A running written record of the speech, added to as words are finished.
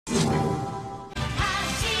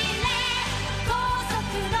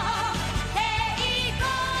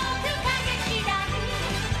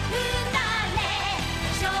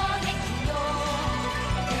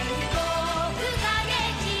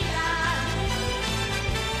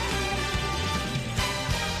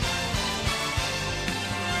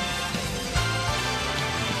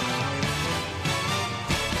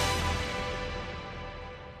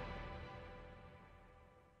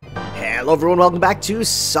Hello everyone, welcome back to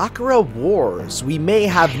Sakura Wars. We may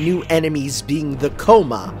have new enemies being the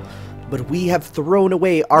Koma, but we have thrown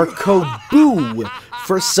away our Kobu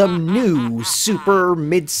for some new super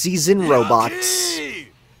mid-season robots.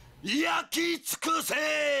 Yeah,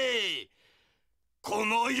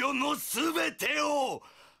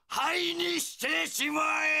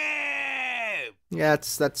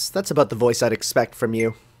 that's about the voice I'd expect from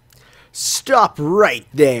you. Stop right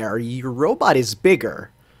there. Your robot is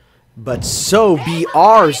bigger. But so be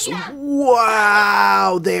ours.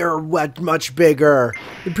 Wow, they are much bigger.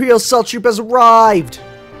 Imperial Cell Troop has arrived.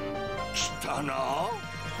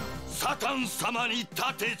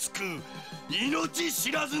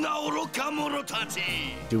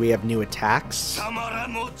 Do we have new attacks?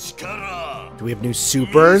 Do we have new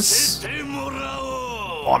supers?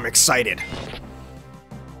 Oh, I'm excited.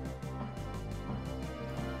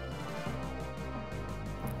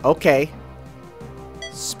 Okay.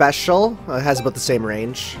 Special has about the same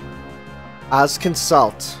range. Let's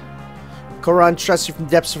consult. Koran trusts you from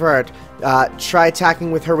the depths of her heart. Try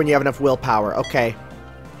attacking with her when you have enough willpower. Okay.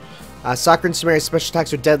 Sakura and Sumeri's special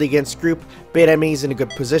attacks are deadly against group. Bait enemies in a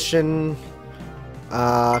good position.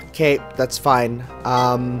 Okay, that's fine.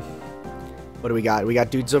 What do we got? We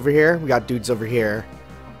got dudes over here. We got dudes over here.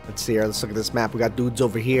 Let's see here. Let's look at this map. We got dudes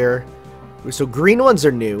over here. So green ones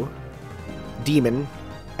are new. Demon.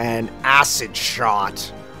 And Acid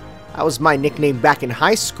Shot. That was my nickname back in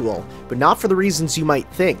high school, but not for the reasons you might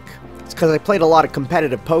think. It's because I played a lot of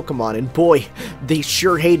competitive Pokemon, and boy, they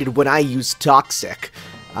sure hated when I used Toxic.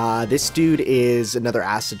 This dude is another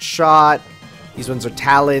Acid Shot. These ones are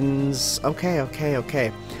Talons.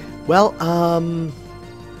 Okay. Well,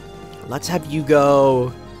 let's have you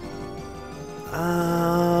go...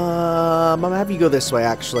 I'm gonna have you go this way,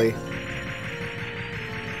 actually.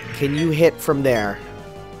 Can you hit from there?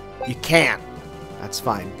 You can't. That's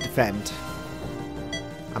fine. Defend.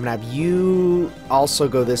 I'm gonna have you also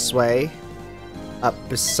go this way. Up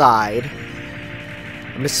beside.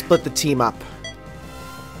 I'm gonna split the team up.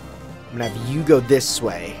 I'm gonna have you go this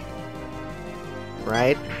way.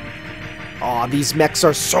 Right? Aw, these mechs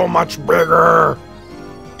are so much bigger!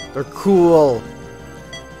 They're cool.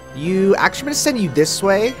 You... Actually, I'm gonna send you this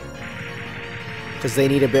way. Because they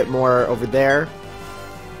need a bit more over there.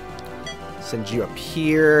 Send you up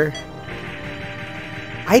here.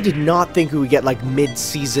 I did not think we would get like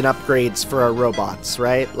mid-season upgrades for our robots,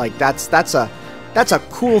 right? Like that's a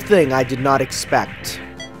cool thing I did not expect.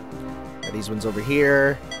 These ones over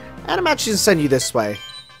here, and I'm actually gonna send you this way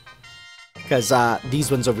because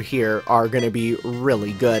these ones over here are gonna be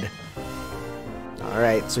really good. All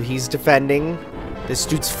right, so he's defending. This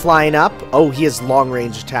dude's flying up. Oh, he has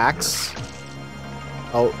long-range attacks.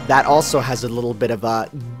 Oh, that also has a little bit of a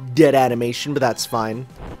dead animation, but that's fine.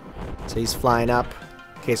 So he's flying up.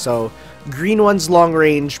 Okay, so green one's long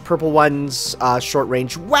range, purple one's short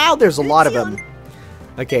range. Wow, there's a lot of them.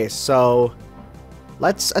 Okay, so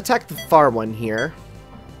let's attack the far one here.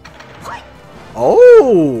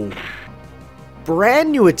 Oh!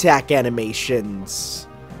 Brand new attack animations.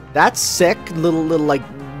 That's sick. Little like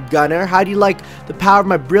gunner. How do you like the power of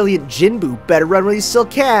my brilliant Jinbu? Better run while you still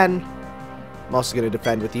can. I'm also gonna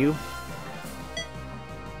defend with you.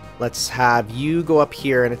 Let's have you go up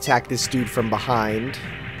here and attack this dude from behind.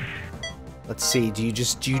 Let's see, do you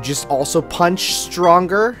just also punch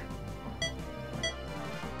stronger?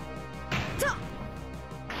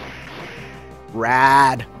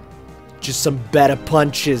 Rad. Just some better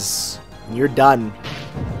punches. And you're done.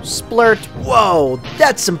 Splurt. Whoa,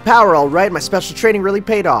 that's some power, alright. My special training really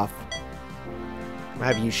paid off. I'll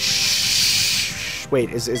have you shh.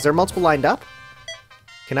 Wait, is there multiple lined up?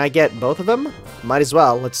 Can I get both of them? Might as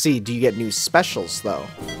well. Let's see. Do you get new specials, though?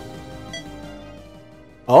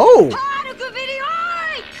 Oh!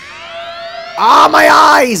 Ah, my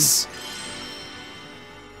eyes!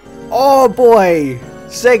 Oh, boy.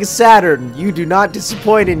 Sega Saturn, you do not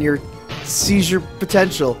disappoint in your seizure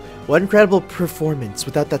potential. What incredible performance.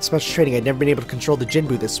 Without that special training, I'd never been able to control the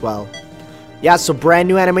Jinbu this well. Yeah, so brand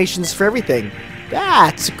new animations for everything.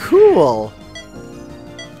 That's cool.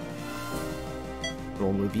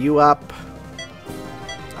 We'll move you up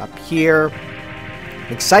here.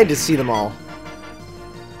 I'm excited to see them all.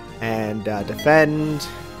 And defend.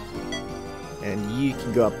 And you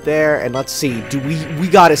can go up there. And let's see. Do we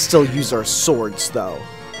gotta still use our swords, though.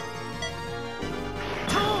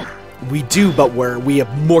 We do, but we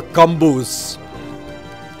have more combos.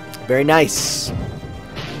 Very nice.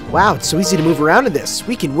 Wow, it's so easy to move around in this.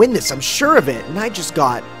 We can win this, I'm sure of it. And I just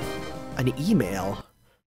got an email.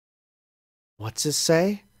 What's this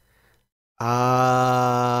say? Oh.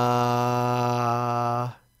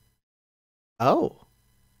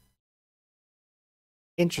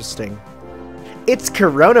 Interesting. It's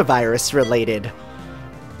coronavirus related.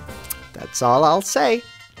 That's all I'll say.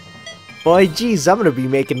 Boy, geez, I'm gonna be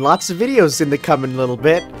making lots of videos in the coming little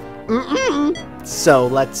bit. So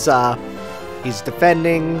let's, he's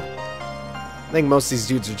defending. I think most of these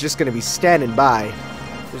dudes are just gonna be standing by.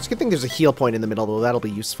 There's a good thing there's a heal point in the middle, though. That'll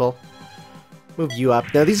be useful. Move you up.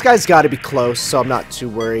 Now, these guys gotta be close, so I'm not too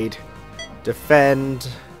worried. Defend.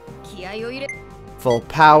 Full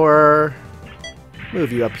power.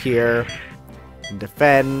 Move you up here. And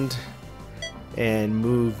defend. And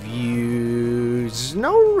move you... Is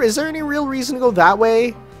there any real reason to go that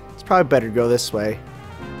way? It's probably better to go this way.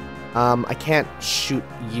 I can't shoot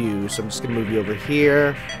you, so I'm just gonna move you over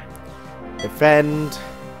here. Defend.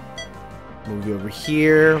 Move you over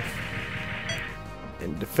here.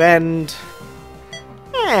 And defend.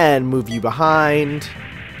 And move you behind.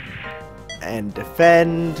 And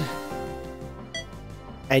defend.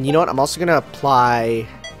 And you know what? I'm also gonna apply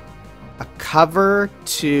a cover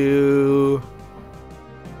to...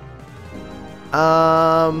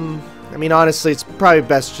 I mean, honestly, it's probably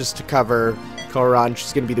best just to cover Koran.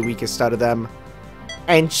 She's gonna be the weakest out of them.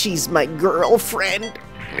 And she's my girlfriend.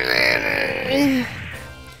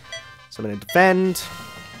 So I'm gonna defend.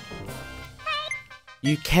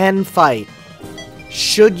 You can fight.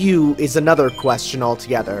 Should you is another question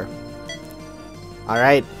altogether.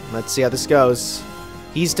 Alright, let's see how this goes.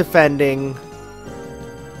 He's defending.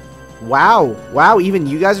 Wow. Wow, even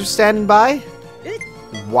you guys are standing by?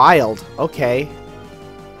 Wild. Okay.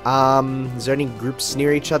 Is there any groups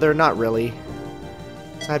near each other? Not really.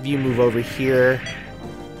 Let's have you move over here.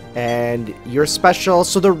 And you're special.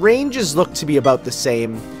 So the ranges look to be about the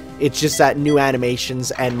same. It's just that new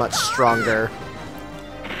animations and much stronger.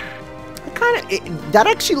 That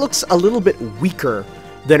actually looks a little bit weaker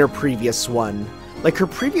than her previous one. Like, her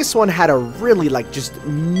previous one had a really, like, just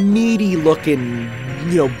meaty looking,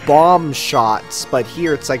 you know, bomb shots. But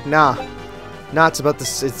here it's like, nah. Nah, it's about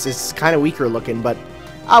this. It's kind of weaker looking, but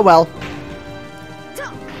oh well.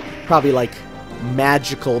 Probably like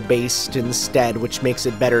magical based instead, which makes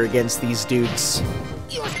it better against these dudes.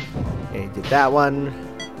 Okay, did that one.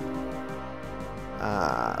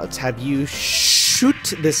 Let's have you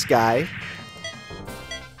shoot this guy.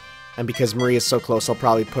 And because Maria's so close, I'll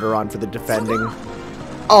probably put her on for the defending.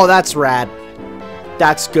 Oh, that's rad.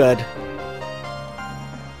 That's good.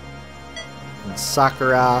 And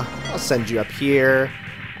Sakura, I'll send you up here.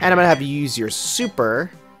 And I'm gonna have you use your super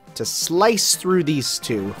to slice through these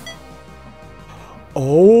two.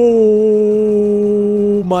 Oh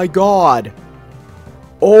my god.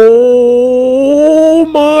 Oh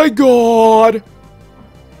my god.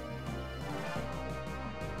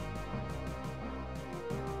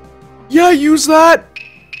 Yeah, use that.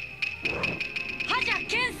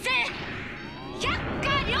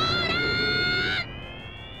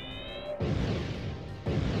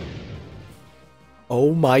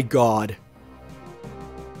 Oh my god.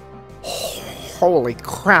 Holy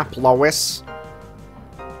crap, Lois.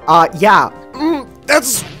 Yeah.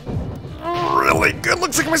 That's really good.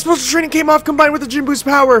 Looks like my special training came off combined with the Gym Boost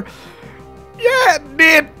power. Yeah, it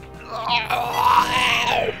did.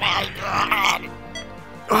 Oh my god.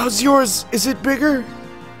 How's yours? Is it bigger?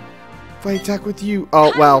 If I attack with you...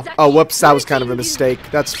 Oh, well. Oh, whoops. That was kind of a mistake.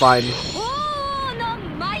 That's fine.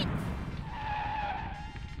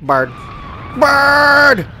 Bird.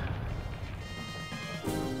 Bird!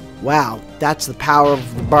 Wow, that's the power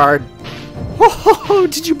of the Bard. Oh,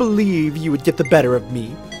 did you believe you would get the better of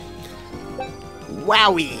me?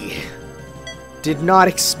 Wowie. Did not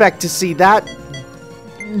expect to see that.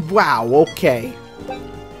 Wow, okay.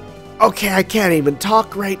 Okay, I can't even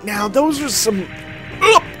talk right now. Those are some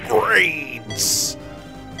upgrades.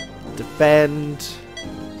 Defend.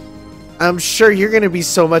 I'm sure you're gonna be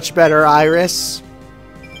so much better, Iris.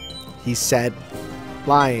 He said,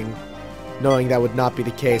 lying, knowing that would not be the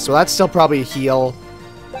case. Well, that's still probably a heal.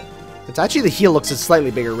 It's actually the heal looks at slightly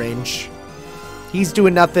bigger range. He's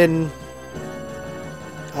doing nothing.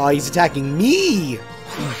 Oh, he's attacking me.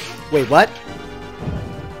 Wait, what?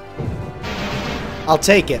 I'll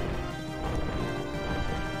take it.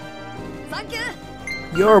 Thank you.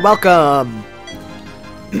 You're welcome.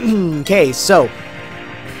 Okay, so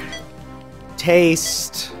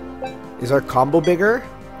taste Is our combo bigger?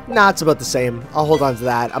 Nah, it's about the same. I'll hold on to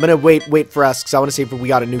that. I'm gonna wait for us because I want to see if we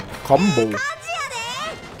got a new combo.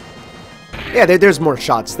 Yeah, there's more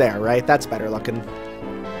shots there, right? That's better looking.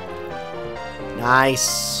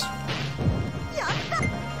 Nice.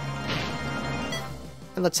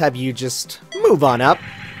 And let's have you just move on up.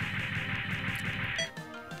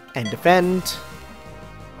 And defend.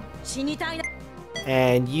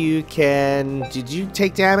 And you can... Did you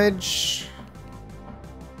take damage?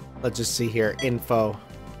 Let's just see here. Info.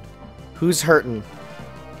 Who's hurting?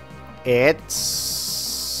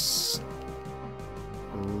 It's...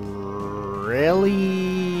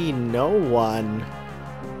 really no one.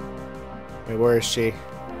 Wait, where is she?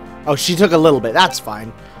 Oh, she took a little bit. That's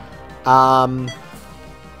fine. So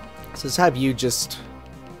let's have you just...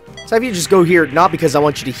 Let's have you just go here, not because I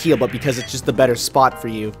want you to heal, but because it's just the better spot for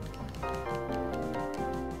you.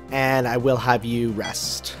 And I will have you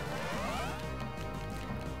rest.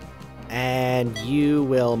 And you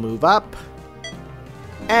will move up.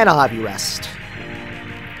 And I'll have you rest.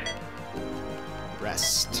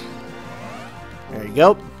 Rest. There you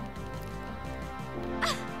go.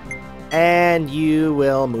 And you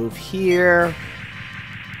will move here.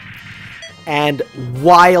 And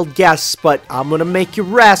wild guess, but I'm gonna make you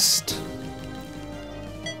rest.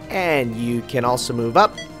 And you can also move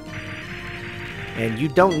up. And you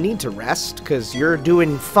don't need to rest, because you're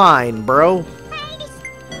doing fine, bro.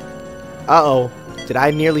 Uh-oh. Did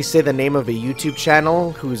I nearly say the name of a YouTube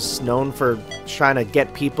channel who's known for trying to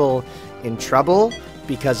get people in trouble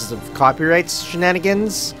because of copyright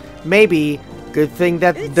shenanigans? Maybe. Good thing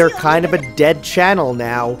that they're kind of a dead channel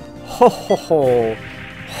now. Ho ho ho.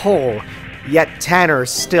 Ho. Yet Tanner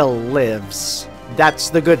still lives. That's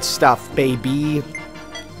the good stuff, baby.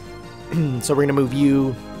 So we're gonna move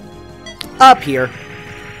you up here.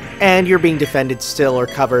 And you're being defended still or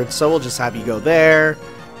covered, so we'll just have you go there.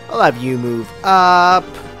 I'll have you move up.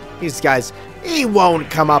 These guys, he won't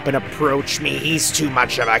come up and approach me. He's too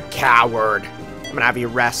much of a coward. I'm gonna have you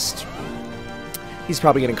rest. He's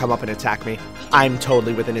probably gonna come up and attack me. I'm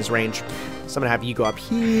totally within his range. So I'm gonna have you go up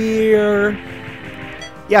here.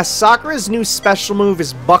 Yeah, Sakura's new special move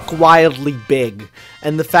is Buck Wildly Big.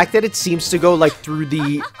 And the fact that it seems to go like through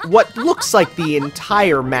the, what looks like the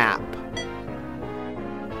entire map,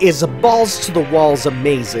 is a balls to the walls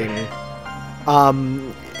amazing.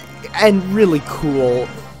 And really cool.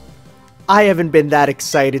 I haven't been that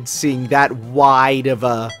excited seeing that wide of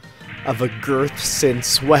a girth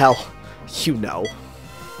since, well, you know.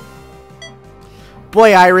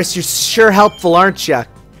 Boy, Iris, you're sure helpful, aren't you?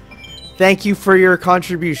 Thank you for your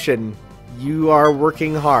contribution. You are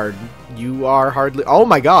working hard. You are hardly... Oh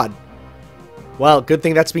my god. Well, good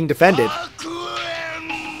thing that's being defended.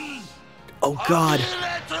 Oh god.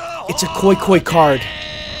 It's a Koi Koi card.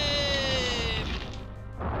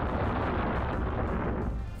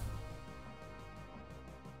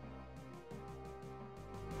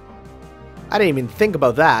 I didn't even think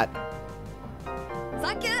about that.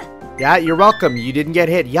 Yeah, you're welcome. You didn't get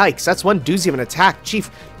hit. Yikes, that's one doozy of an attack. Chief,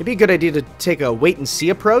 it'd be a good idea to take a wait-and-see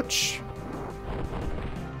approach.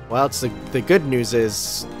 Well, it's the good news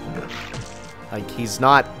is, like, he's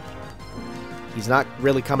not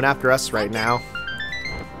really coming after us right now.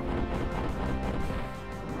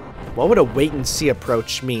 What would a wait-and-see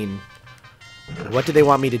approach mean? What do they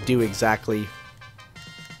want me to do exactly?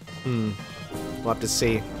 We'll have to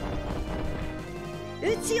see.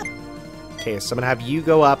 Okay, so I'm gonna have you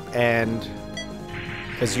go up and...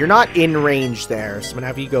 because you're not in range there, so I'm gonna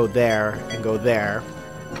have you go there and go there.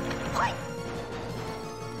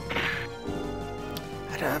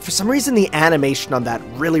 And, for some reason, the animation on that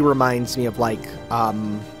really reminds me of, like,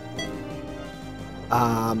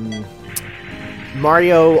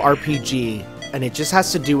 Mario RPG, and it just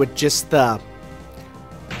has to do with just the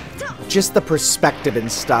perspective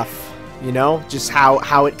and stuff, you know? Just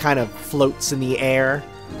how it kind of floats in the air.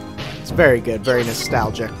 It's very good, very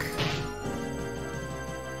nostalgic.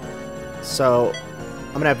 So,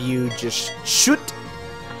 I'm gonna have you just shoot.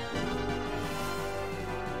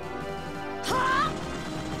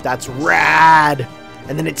 That's rad!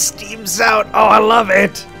 And then it steams out. Oh, I love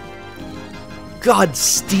it! God,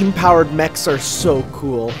 steam-powered mechs are so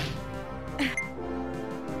cool. I'm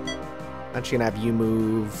actually gonna have you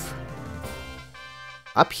move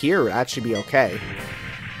up here would actually be okay.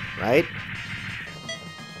 Right?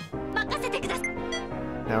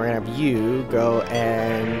 Now we're gonna have you go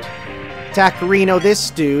and attack Reno this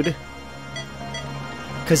dude.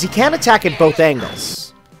 Because he can't attack at both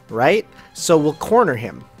angles. Right? So we'll corner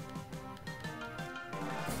him.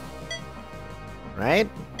 Right?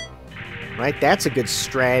 Right, that's a good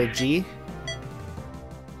strategy.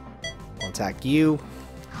 We'll attack you.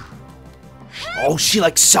 Oh, she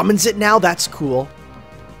like summons it now? That's cool.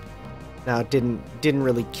 No, it didn't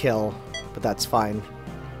really kill, but that's fine.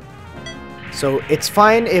 So it's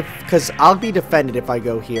fine if, because I'll be defended if I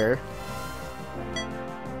go here.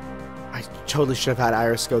 I totally should have had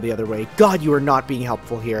Iris go the other way. God, you are not being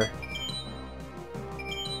helpful here.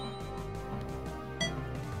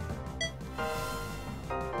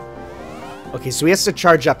 Okay, so he has to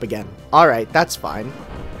charge up again. Alright, that's fine.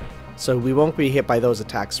 So we won't be hit by those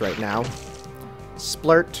attacks right now.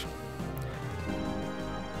 Splurt.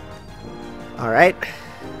 Alright.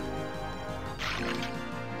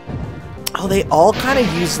 Oh, they all kind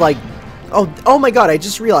of use, like... Oh my god, I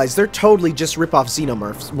just realized they're totally just rip-off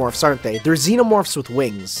xenomorphs, aren't they? They're xenomorphs with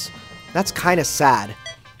wings. That's kind of sad.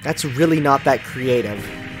 That's really not that creative.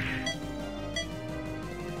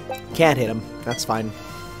 Can't hit him. That's fine.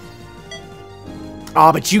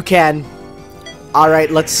 Oh, but you can.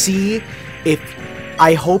 Alright, let's see if...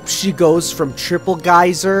 I hope she goes from Triple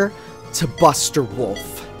Kaizer to Buster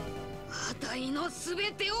Wolf.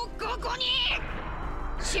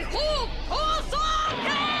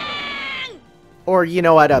 Or, you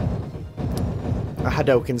know what, a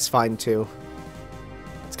Hadouken's fine too.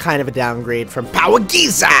 It's kind of a downgrade from Power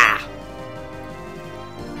Giza!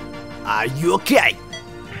 Are you okay?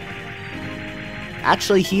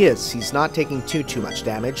 Actually, he is. He's not taking too much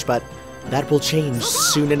damage, but that will change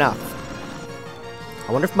soon enough.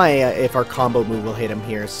 I wonder if our combo move will hit him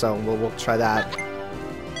here, so we'll try that.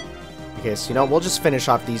 Okay, so you know, we'll just finish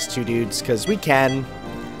off these two dudes, because we can.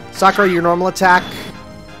 Sakura, your normal attack.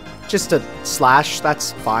 Just a slash,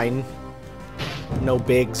 that's fine. No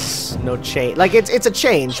bigs, no change. Like, it's a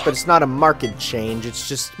change, but it's not a marked change. It's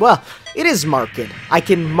just, well, it is marked. I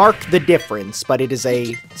can mark the difference, but it is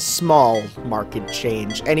a small marked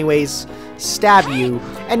change. Anyways, stab you.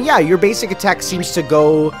 And yeah, your basic attack seems to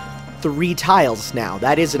go 3 tiles now.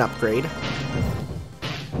 That is an upgrade.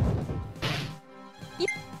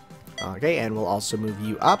 Okay, and we'll also move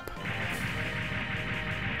you up.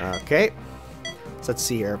 Okay. So let's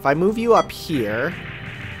see here. If I move you up here,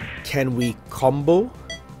 can we combo?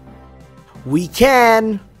 We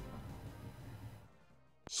can!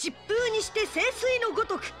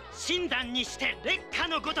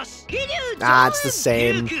 Ah, it's the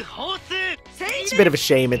same. It's a bit of a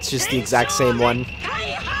shame it's just the exact same one.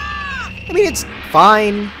 I mean, it's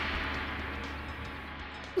fine.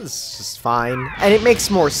 It's just fine. And it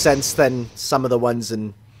makes more sense than some of the ones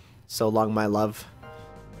in So Long My Love.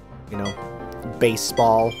 You know,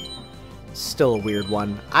 baseball. Still a weird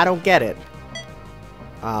one. I don't get it.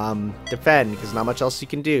 Defend, because not much else you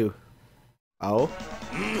can do. Oh?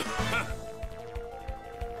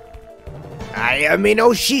 Ayame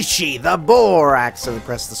no Shishi, the boar! Accidentally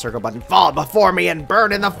press the circle button. Fall before me and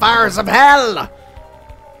burn in the fires of hell!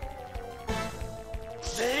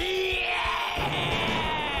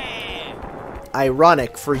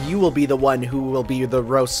 Ironic, for you will be the one who will be the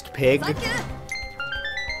roast pig.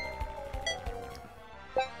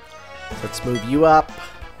 Let's move you up.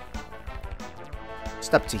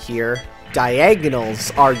 Just up to here.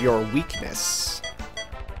 Diagonals are your weakness.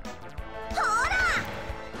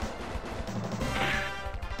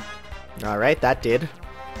 Alright, that did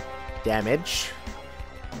damage.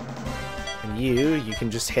 And you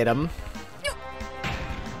can just hit him.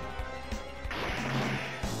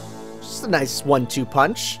 Just a nice 1-2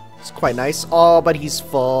 punch. It's quite nice. Oh, but he's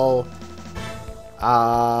full.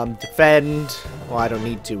 Defend. Well, I don't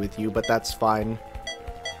need to with you, but that's fine.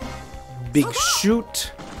 Big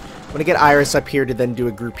shoot. I'm gonna get Iris up here to then do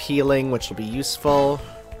a group healing, which will be useful.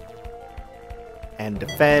 And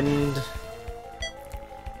defend.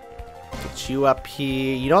 Get you up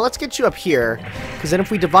here. You know, let's get you up here. Because then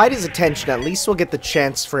if we divide his attention, at least we'll get the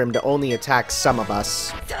chance for him to only attack some of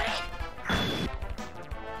us.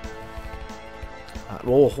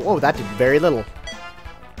 Whoa, that did very little.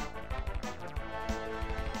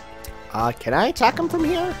 Can I attack him from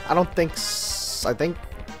here? I don't think I think...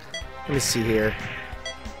 Let me see here.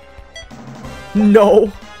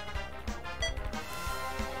 No!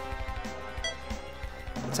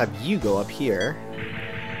 Let's have you go up here.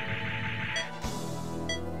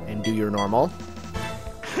 And do your normal.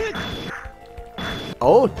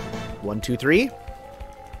 Oh! 1, 2, 3.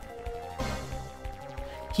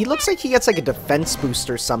 He looks like he gets like a defense boost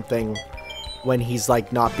or something when he's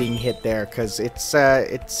like not being hit there, because it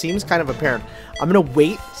seems kind of apparent. I'm gonna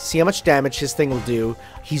wait, see how much damage his thing will do.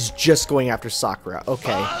 He's just going after Sakura.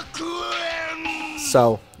 Okay.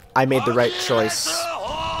 So, I made the right choice.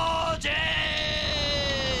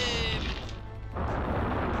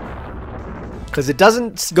 Because it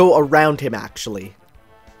doesn't go around him, actually.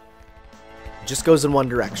 It just goes in one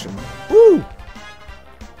direction. Woo!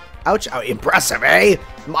 Ouch. Oh, impressive, eh?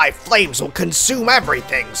 My flames will consume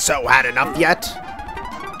everything. So had enough yet?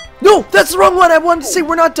 No, that's the wrong one. I wanted to say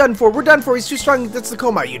we're not done for. We're done for. He's too strong. That's the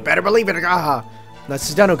coma. You'd better believe it. Aha.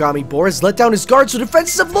 That's done, Ogami. Boris let down his guard so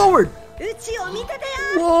defenses have lowered.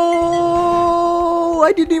 Whoa!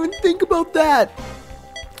 I didn't even think about that.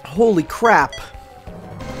 Holy crap.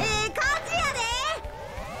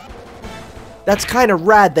 That's kind of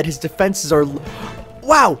rad that his defenses are...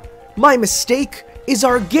 Wow! My mistake is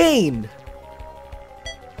our gain!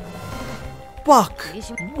 Buck!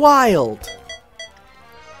 Wild!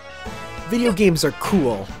 Video games are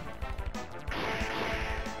cool.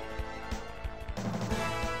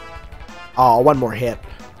 Oh, one more hit.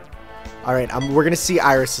 Alright, we're gonna see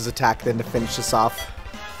Iris's attack then to finish this off.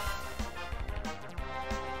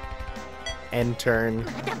 End turn.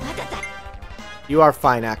 You are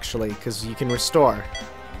fine, actually, because you can restore.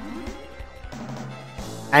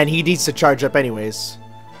 And he needs to charge up anyways.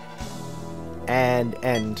 And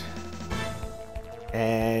end.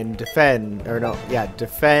 And defend. Or no, yeah,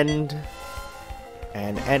 defend.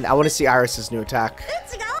 And end. I want to see Iris's new attack.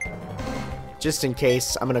 Just in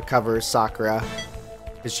case, I'm going to cover Sakura.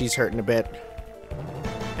 Because she's hurting a bit.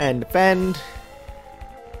 And defend.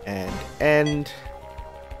 And end.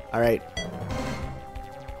 Alright.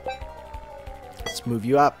 Let's move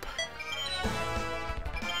you up.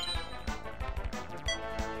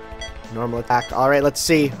 Normal attack. Alright, let's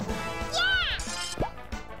see.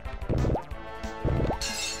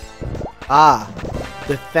 Ah,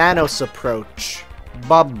 the Thanos approach.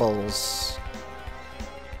 Bubbles.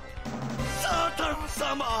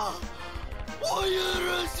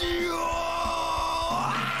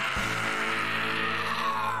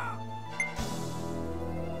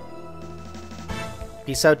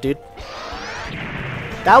 Peace out, dude.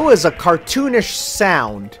 That was a cartoonish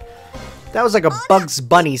sound. That was like a Bugs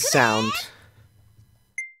Bunny sound.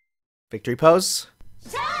 Victory pose.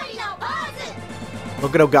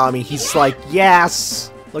 Look at Ogami. He's like,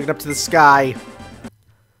 yes! Looking up to the sky.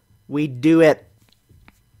 We do it.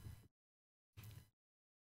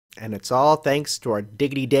 And it's all thanks to our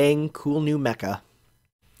diggity dang cool new mecha.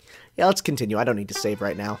 Yeah, let's continue. I don't need to save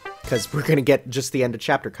right now. Because we're going to get just the end of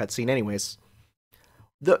chapter cutscene anyways.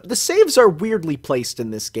 The saves are weirdly placed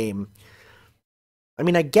in this game. I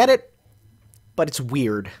mean, I get it, but it's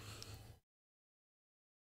weird.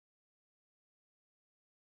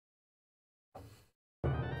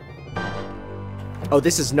 Oh,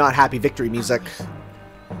 this is not happy victory music.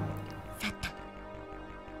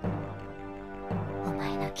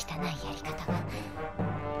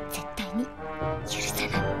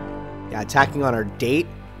 Yeah, attacking on our date?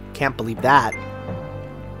 Can't believe that.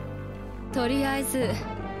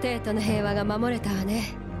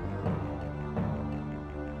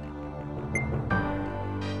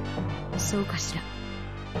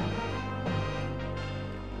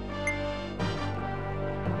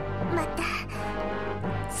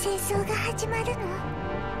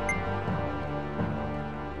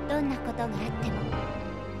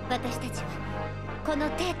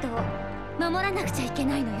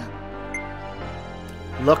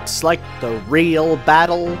 Looks like the real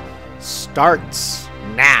battle starts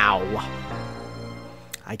now.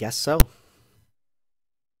 I guess so.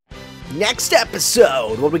 Next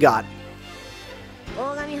episode, what we got?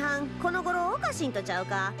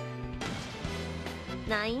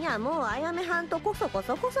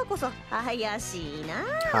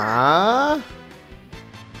 Huh?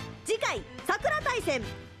 次回桜大戦現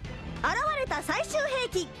れた最終兵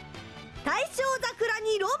器大正桜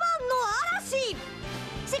にロマンの嵐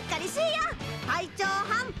しっかりしいや隊長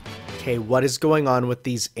班 Okay, what is going on with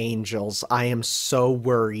these angels? I am so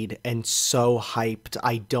worried and so hyped.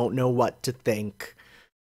 I don't know what to think.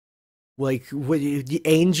 Like, what, the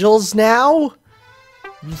angels now?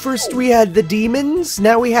 First we had the demons,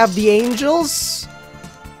 now we have the angels?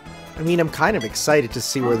 I mean, I'm kind of excited to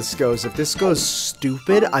see where this goes. If this goes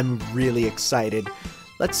stupid, I'm really excited.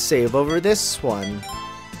 Let's save over this one.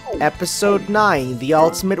 Episode 9, The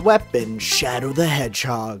Ultimate Weapon, Shadow the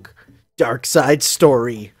Hedgehog. Dark Side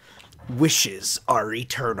Story. Wishes are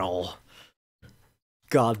eternal.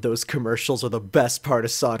 God, those commercials are the best part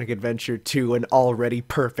of Sonic Adventure 2, an already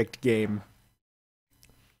perfect game.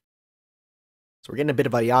 So we're getting a bit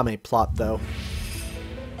of Ayame plot, though.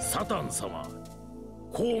 Satan-sama.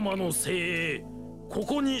 You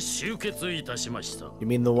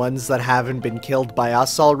mean the ones that haven't been killed by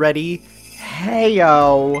us already?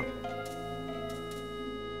 Heyo!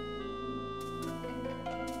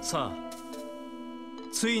 Sa,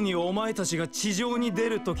 ついにお前たちが地上に出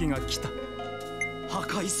る時が来た。破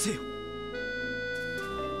壊せよ。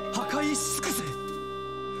破壊し尽く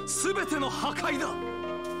せ。すべての破壊だ。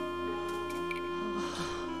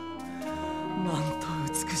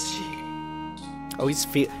Oh,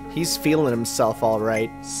 he's feeling himself all right.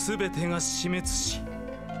 すべてが死滅し、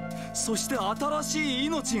そして新しい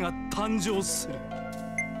命が誕生する。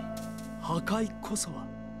破壊こそは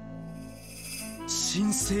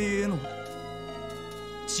神聖への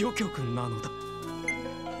除去なのだ。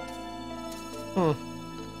I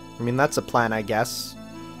mean, that's a plan, I guess.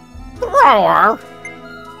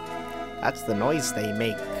 That's the noise they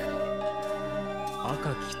make.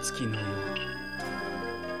 赤き月のよ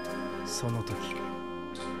う、その時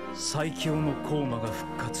最強のコーマが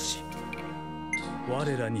復活し、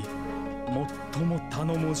我らに最も頼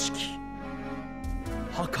もしき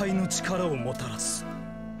破壊の力をもたらす。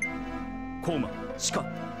コーマしか。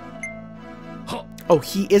Oh,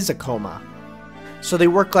 he is a coma. So they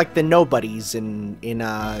work like the nobodies in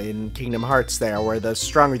Kingdom Hearts there, where the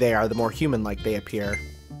stronger they are, the more human-like they appear.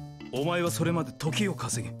 お前はそれまで時を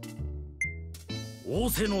稼げ。仰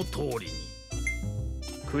せの通りに。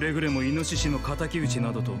くれぐれもイノシシの敵討ち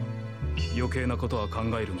などと余計なことは考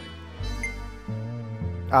えるなよ。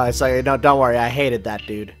It's like, no, don't worry, I hated that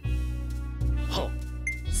dude. は、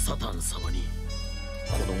サタン様に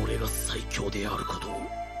この俺が最強であることを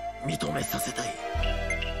認めさせたい。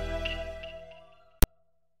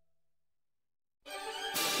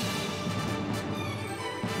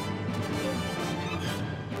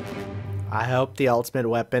I hope the ultimate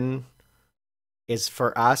weapon is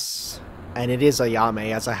for us, and it is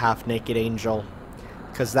Ayame as a half-naked angel,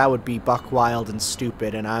 because that would be buck wild and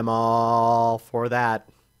stupid, and I'm all for that.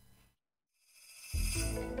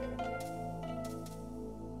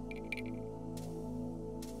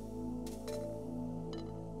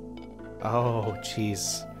 Oh,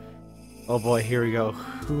 jeez. Oh boy, here we go.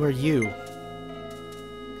 Who are you?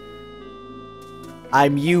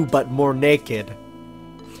 I'm you, but more naked.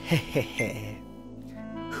 Hehehe.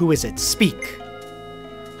 Who is it? Speak.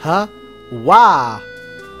 Huh? Wah!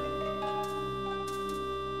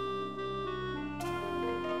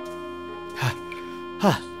 Ha!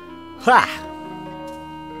 Ha! Ha!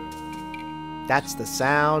 That's the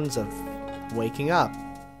sounds of waking up,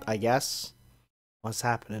 I guess. What's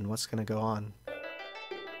happening? What's gonna go on?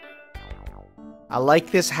 I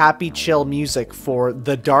like this happy, chill music for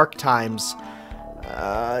the dark times.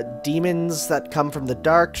 Demons that come from the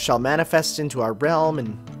dark shall manifest into our realm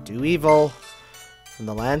and do evil. From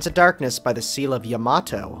the lands of darkness by the seal of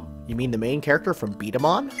Yamato. You mean the main character from Beat 'em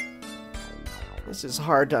On? This is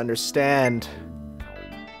hard to understand.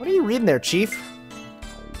 What are you reading there, Chief?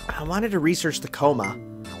 I wanted to research the coma.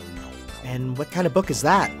 And what kind of book is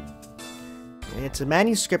that? It's a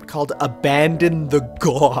manuscript called Abandon the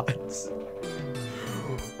Gods.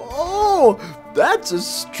 Oh, that's a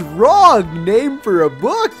strong name for a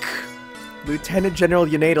book! Lieutenant General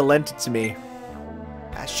Noanator lent it to me.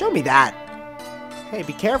 Show me that. Hey,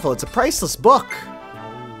 be careful, it's a priceless book.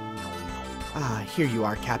 Ah, here you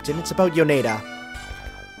are, Captain. It's about Noanator.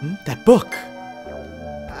 That book!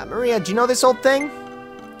 Maria, do you know this old thing?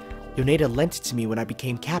 Noanator lent it to me when I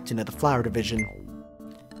became captain of the Flower Division.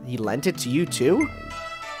 He lent it to you, too?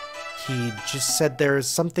 He just said there's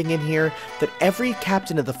something in here that every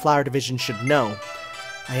captain of the Flower Division should know.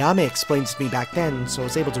 Ayame explained to me back then, so I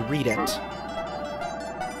was able to read it.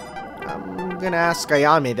 I'm gonna ask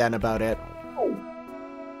Ayame then about it.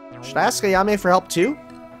 Should I ask Ayame for help too?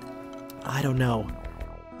 I don't know.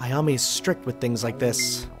 Ayame is strict with things like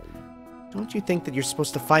this. Don't you think that you're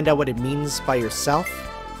supposed to find out what it means by yourself?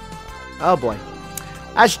 Oh boy.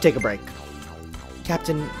 I should take a break.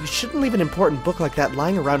 Captain, you shouldn't leave an important book like that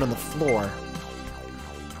lying around on the floor.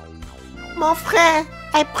 Mon frère,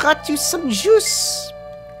 I brought you some juice.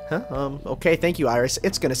 Huh? Okay, thank you, Iris.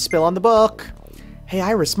 It's gonna spill on the book. Hey,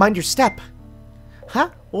 Iris, mind your step.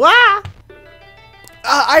 Huh? Wah!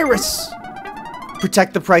 Iris!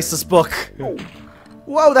 Protect the priceless book.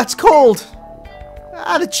 Whoa, that's cold!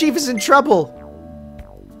 The chief is in trouble.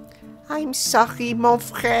 I'm sorry, mon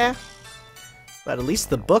frère. But at least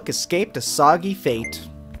the book escaped a soggy fate.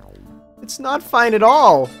 It's not fine at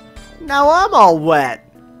all. Now I'm all wet.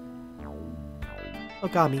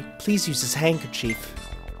 Ogami, please use his handkerchief.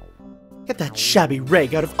 Get that shabby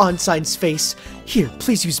rag out of Onsign's face. Here,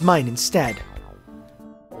 please use mine instead.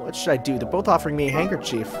 What should I do? They're both offering me a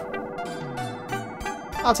handkerchief.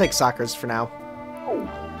 I'll take Sakura's for now.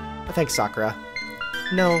 Thanks, Sakura.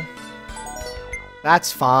 No.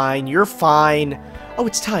 That's fine. You're fine. Oh,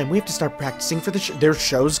 it's time. We have to start practicing for their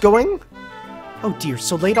show's going? Oh dear,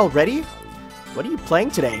 so late already? What are you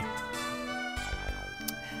playing today?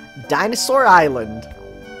 Dinosaur Island.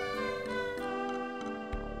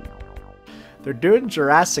 They're doing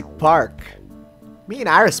Jurassic Park. Me and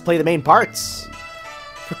Iris play the main parts.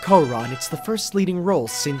 For Koron, it's the first leading role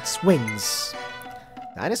since Wings.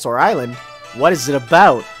 Dinosaur Island? What is it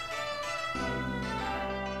about?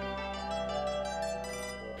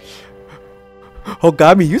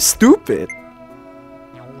 Ogami, you stupid.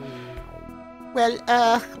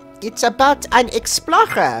 Well, it's about an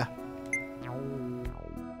explorer.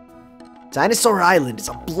 Dinosaur Island is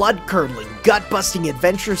a blood-curdling, gut-busting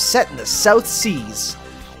adventure set in the South Seas.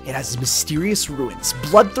 It has mysterious ruins,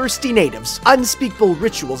 bloodthirsty natives, unspeakable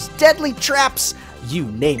rituals, deadly traps, you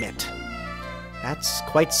name it. That's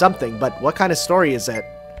quite something, but what kind of story is it?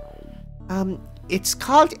 It's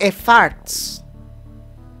called a farce.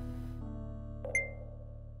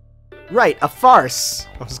 Right, a farce.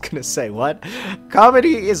 I was gonna say, what?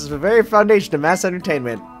 Comedy is the very foundation of mass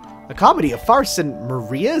entertainment. A comedy, a farce, and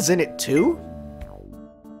Maria is in it too?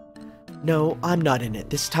 No, I'm not in it.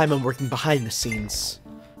 This time I'm working behind the scenes.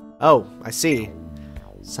 Oh, I see.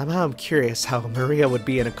 Somehow I'm curious how Maria would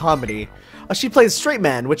be in a comedy. Oh, she plays straight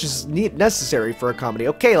man, which is necessary for a comedy.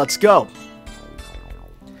 Okay, let's go.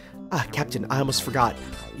 Ah, Captain, I almost forgot.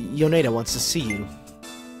 Noanator wants to see you.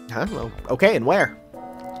 Huh? Well, okay, and where?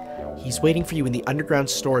 He's waiting for you in the underground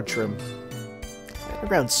storage room.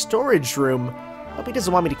 Underground storage room? Hope he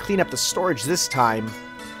doesn't want me to clean up the storage this time.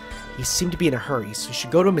 He seemed to be in a hurry, so we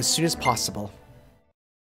should go to him as soon as possible.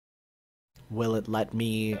 Will it let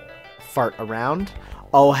me fart around?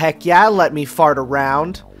 Oh, heck yeah, let me fart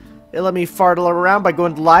around. It let me fart around by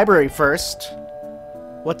going to the library first.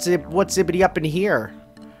 What's zippity up in here?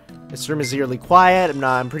 This room is eerily quiet.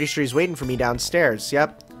 I'm pretty sure he's waiting for me downstairs.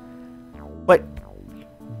 Yep. But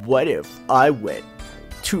what if I went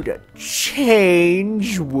to the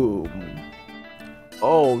change room?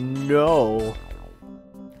 Oh no.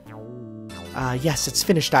 Yes, it's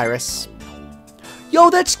finished, Iris. Yo,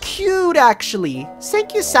 that's cute, actually.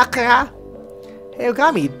 Thank you, Sakura. Hey,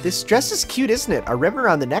 Ogami, this dress is cute, isn't it? A ribbon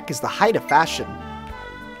around the neck is the height of fashion.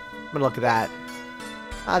 I'm gonna look at that.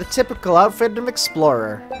 The typical outfit of an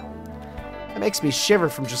explorer. That makes me shiver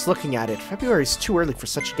from just looking at it. February's too early for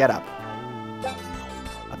such a getup.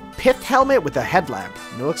 A pith helmet with a headlamp.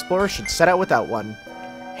 No explorer should set out without one.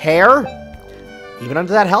 Hair? Even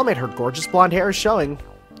under that helmet, her gorgeous blonde hair is showing.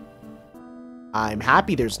 I'm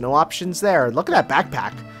happy there's no options there. Look at that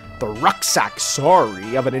backpack. The rucksack,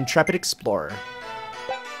 sorry, of an intrepid explorer.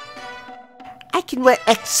 I can wear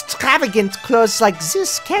extravagant clothes like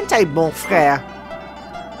this, can't I, mon frère?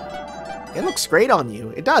 It looks great on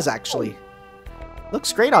you. It does, actually.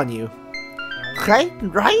 Looks great on you.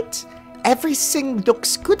 Right? Everything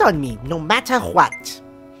looks good on me, no matter what.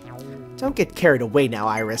 Don't get carried away now,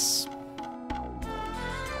 Iris.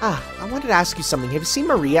 I wanted to ask you something. Have you seen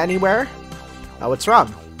Maria anywhere? What's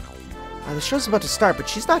wrong? The show's about to start, but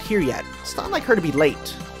she's not here yet. It's not like her to be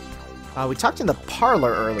late. We talked in the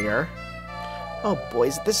parlor earlier. Oh boy,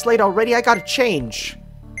 is it this late already? I gotta change.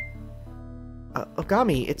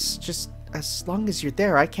 Ogami, it's just, as long as you're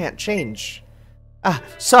there, I can't change.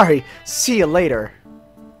 Sorry. See you later.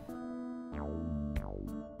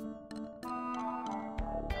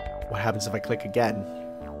 What happens if I click again?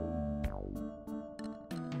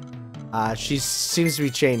 She seems to be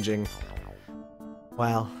changing.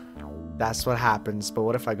 Well, that's what happens, but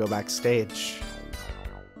what if I go backstage?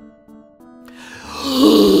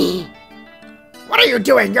 What are you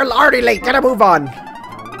doing? You're already late. Gotta move on.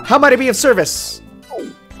 How might I be of service?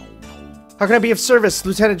 How can I be of service,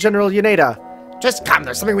 Lieutenant General Noanator? Just come.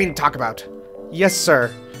 There's something we need to talk about. Yes,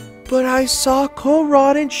 sir. But I saw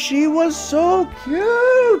Koron and she was so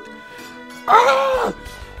cute. Ah!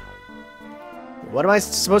 What am I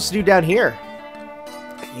supposed to do down here?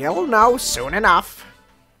 You'll know soon enough.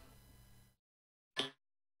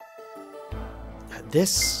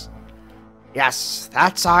 This? Yes,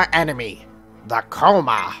 that's our enemy. The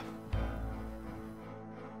Coma.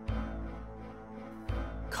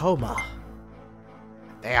 Coma.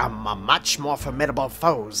 They are much more formidable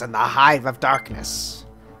foes than the Hive of Darkness.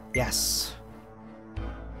 Yes.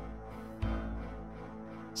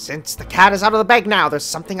 Since the cat is out of the bag now, there's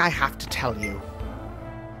something I have to tell you.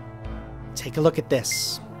 Take a look at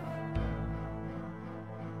this.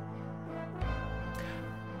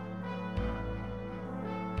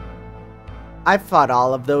 I fought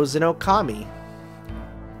all of those in Okami.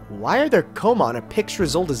 Why are there Coma on a picture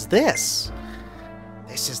as old as this?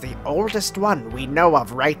 This is the oldest one we know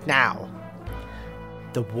of right now.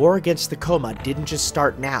 The war against the Coma didn't just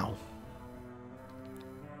start now.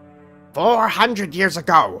 400 years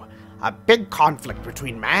ago, a big conflict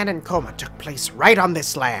between man and Coma took place right on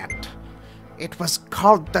this land. It was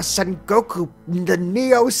called the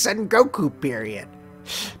Neo-Sengoku period.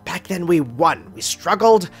 Back then we won. We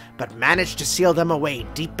struggled, but managed to seal them away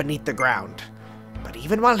deep beneath the ground. But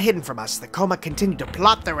even while hidden from us, the Coma continued to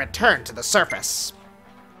plot their return to the surface.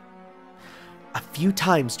 A few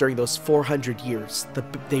times during those 400 years,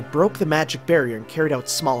 they broke the magic barrier and carried out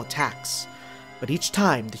small attacks. But each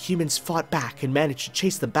time, the humans fought back and managed to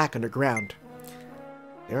chase them back underground.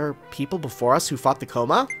 There are people before us who fought the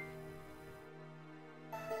coma?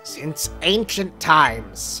 Since ancient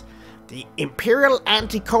times, the Imperial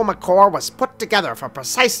Anti-Coma Corps was put together for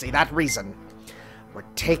precisely that reason. We're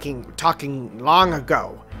talking long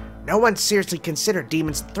ago. No one seriously considered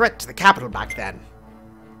demons a threat to the capital back then.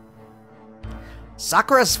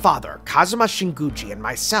 Sakura's father, Kazuma Shinguji, and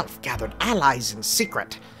myself gathered allies in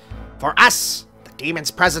secret. For us, the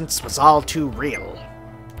demon's presence was all too real.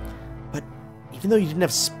 But even though you didn't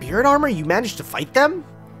have spirit armor, you managed to fight them?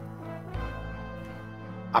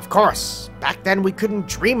 Of course. Back then we couldn't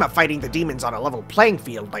dream of fighting the demons on a level playing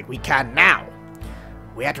field like we can now.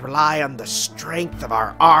 We had to rely on the strength of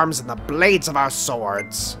our arms and the blades of our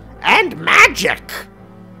swords. And magic!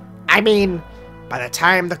 I mean, by the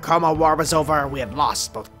time the Coma War was over, we had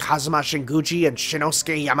lost both Kazuma Shinguji and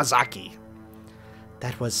Shinosuke Yamazaki.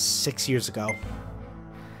 That was 6 years ago.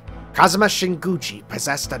 Kazuma Shinguji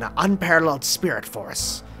possessed an unparalleled spirit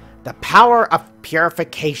force, the power of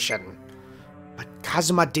purification. But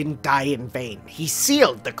Kazuma didn't die in vain. He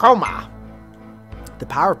sealed the coma. The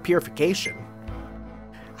power of purification?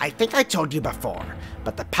 I think I told you before,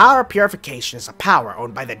 but the power of purification is a power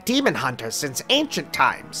owned by the demon hunters since ancient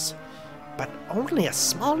times. But only a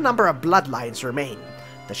small number of bloodlines remain.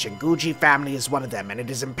 The Shinguji family is one of them, and it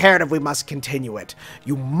is imperative we must continue it.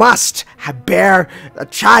 You must bear a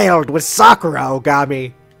child with Sakura,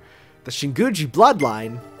 Ogami. The Shinguji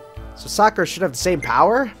bloodline? So Sakura should have the same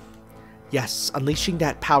power? Yes, unleashing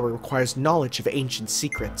that power requires knowledge of ancient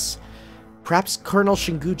secrets. Perhaps Colonel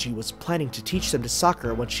Shinguji was planning to teach them to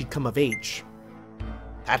Sakura when she'd come of age.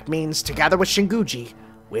 That means, together with Shinguji,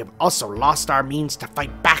 we have also lost our means to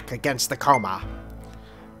fight back against the coma.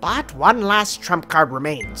 But one last trump card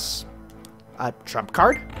remains. A trump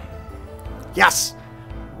card? Yes,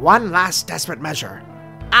 one last desperate measure.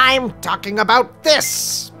 I'm talking about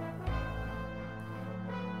this!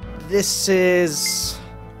 This is...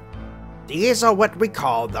 These are what we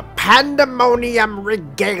call the Pandemonium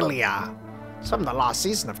Regalia. It's from the last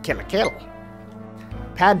season of Kill la Kill.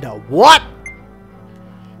 Panda what?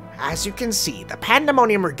 As you can see, the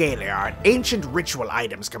Pandemonium Regalia are ancient ritual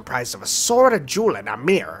items comprised of a sword, a jewel, and a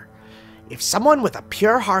mirror. If someone with a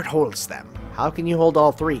pure heart holds them, how can you hold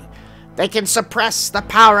all three? They can suppress the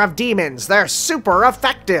power of demons. They're super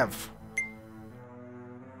effective.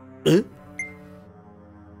 But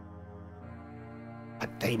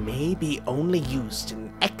they may be only used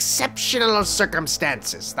in exceptional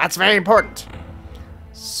circumstances. That's very important.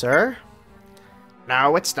 Sir?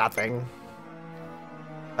 No, it's nothing.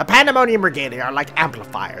 The Pandemonium Regalia are like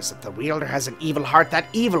amplifiers. If the wielder has an evil heart, that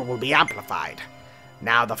evil will be amplified.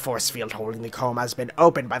 Now the force field holding the coma has been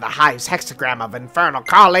opened by the Hive's hexagram of infernal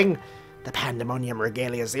calling. The Pandemonium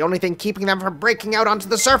Regalia is the only thing keeping them from breaking out onto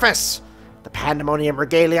the surface. The Pandemonium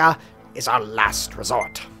Regalia is our last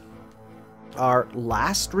resort. Our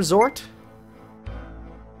last resort?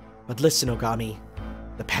 But listen, Ogami.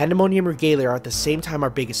 The Pandemonium Regalia are at the same time our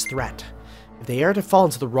biggest threat. If they are to fall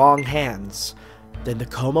into the wrong hands, then the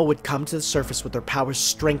coma would come to the surface with their powers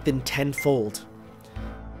strengthened tenfold.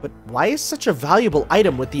 But why is such a valuable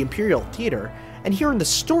item with the Imperial Theater, and here in the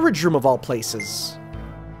storage room of all places?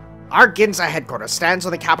 Our Ginza headquarters stands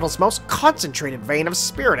on the capital's most concentrated vein of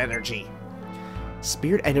spirit energy.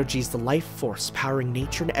 Spirit energy is the life force powering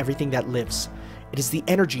nature and everything that lives. It is the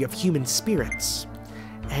energy of human spirits.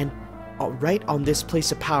 And right on this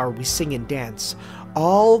place of power we sing and dance,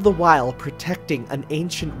 all the while protecting an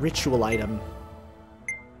ancient ritual item.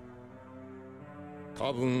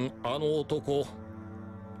 多分あの男、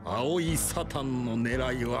青いサタンの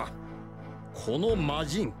狙いはこの魔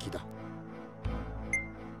人機だ。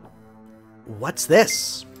What's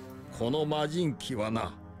this? この魔人機は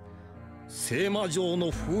な、聖魔城の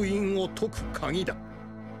封印を解く鍵だ。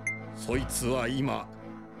そいつは今、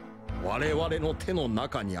我々の手の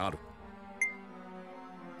中にある。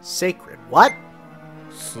Sacred what?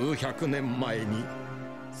 数百年前に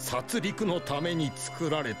殺戮のために作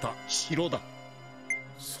られた城だ。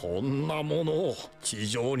そんなものを地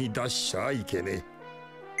上に出しちゃいけね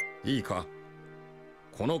え。いいか、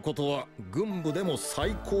このことは軍部でも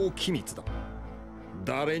最高機密だ。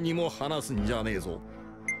誰にも話すんじゃねえぞ。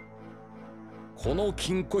この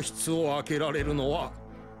金庫室を開けられるのは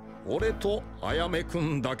俺とあやめく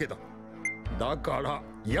んだけだ。だから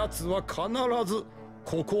奴は必ず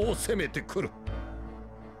ここを攻めてくる。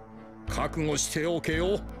覚悟しておけ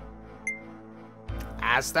よ。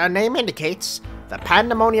As their name indicates, The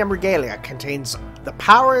Pandemonium Regalia contains the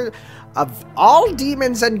power of all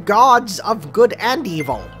demons and gods of good and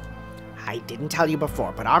evil. I didn't tell you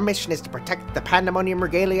before, but our mission is to protect the Pandemonium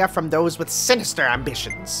Regalia from those with sinister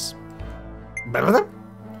ambitions.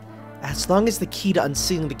 As long as the key to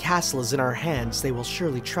unsealing the castle is in our hands, they will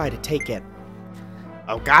surely try to take it.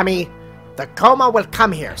 Ogami, the coma will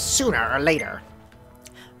come here sooner or later.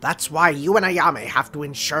 That's why you and Ayame have to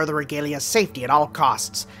ensure the regalia's safety at all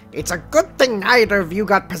costs. It's a good thing neither of you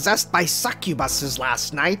got possessed by succubuses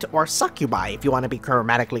last night, or succubi if you want to be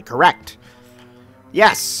grammatically correct.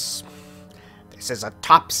 Yes, this is a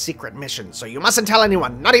top secret mission, so you mustn't tell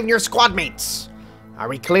anyone, not even your squad mates. Are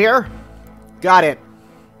we clear? Got it.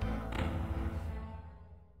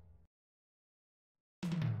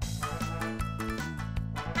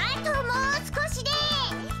 あともう少しで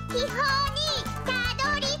秘宝にた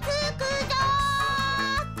どり着くぞ。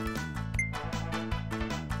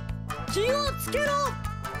気をつけろ。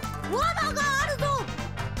罠があるぞ。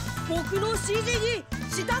僕の指示に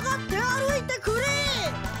従って歩いてくれ。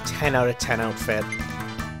10 out of 10 outfit.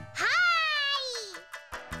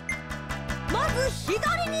 まず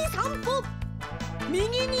左に3歩、右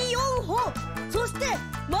に4歩、そして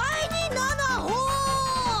前に7歩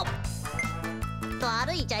と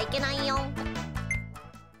歩いちゃいけないよ。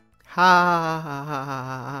 Ha.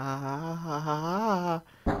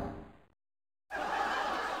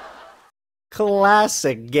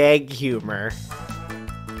 Classic gag humor.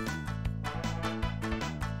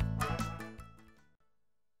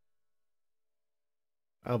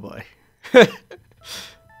 Oh boy.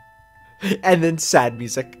 And then sad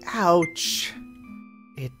music. Ouch.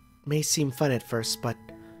 It may seem fun at first, but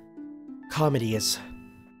comedy is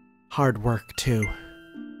hard work too.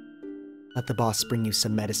 Let the boss bring you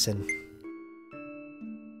some medicine.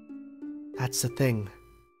 That's the thing.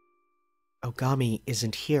 Ogami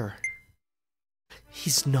isn't here.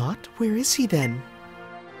 He's not? Where is he then?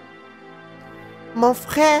 Mon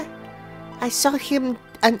frère, I saw him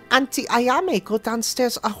and Auntie Ayame go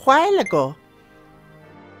downstairs a while ago.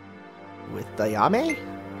 With Ayame?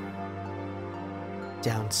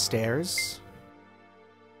 Downstairs?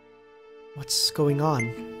 What's going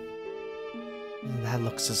on? That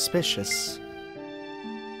looks suspicious.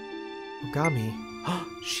 Ogami.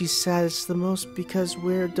 She says the most because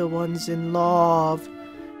we're the ones in love.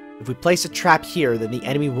 If we place a trap here, then the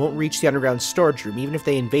enemy won't reach the underground storage room, even if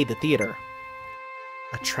they invade the theater.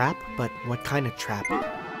 A trap? But what kind of trap?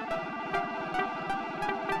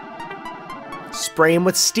 Spray him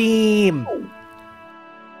with steam!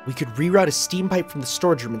 We could reroute a steam pipe from the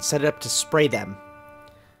storage room and set it up to spray them.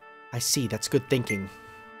 I see, that's good thinking.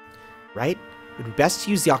 Right? It would be best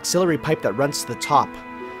to use the auxiliary pipe that runs to the top.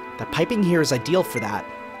 That piping here is ideal for that.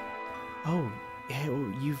 Oh,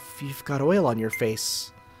 you've got oil on your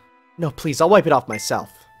face. No, please, I'll wipe it off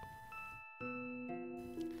myself.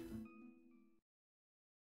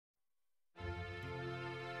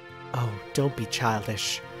 Oh, don't be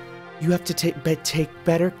childish. You have to take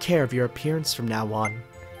better care of your appearance from now on.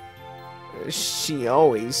 She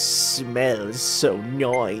always smells so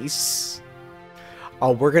nice.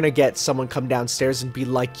 Oh, we're gonna get someone come downstairs and be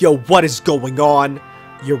like, yo, what is going on?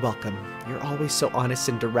 You're welcome. You're always so honest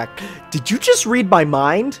and direct. Did you just read my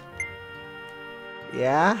mind?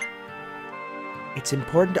 Yeah? It's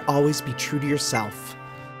important to always be true to yourself.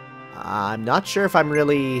 I'm not sure if I'm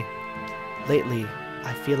really... Lately,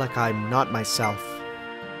 I feel like I'm not myself.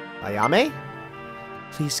 Ayame?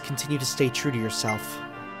 Please continue to stay true to yourself.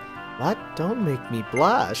 What? Don't make me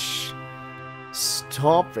blush.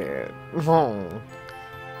 Stop it. Oh.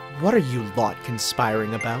 What are you lot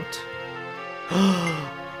conspiring about?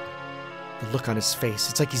 The look on his face,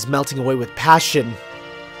 it's like he's melting away with passion.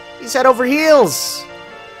 He's head over heels!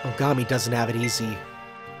 Ogami doesn't have it easy.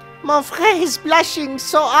 Mon frère is blushing,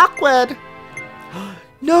 so awkward.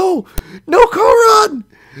 No! No, Koran!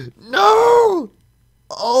 No!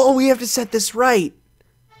 Oh, we have to set this right.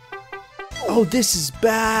 Oh, this is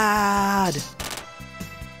bad.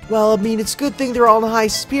 Well, I mean, it's a good thing they're all in high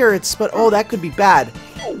spirits, but oh, that could be bad.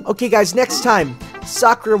 Okay, guys, next time,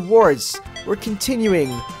 Sakura Wars. We're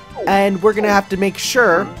continuing, and we're gonna have to make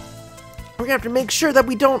sure. That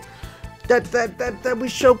we don't. That we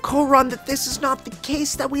show Koran that this is not the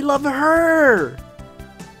case. That we love her.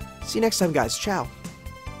 See you next time, guys. Ciao.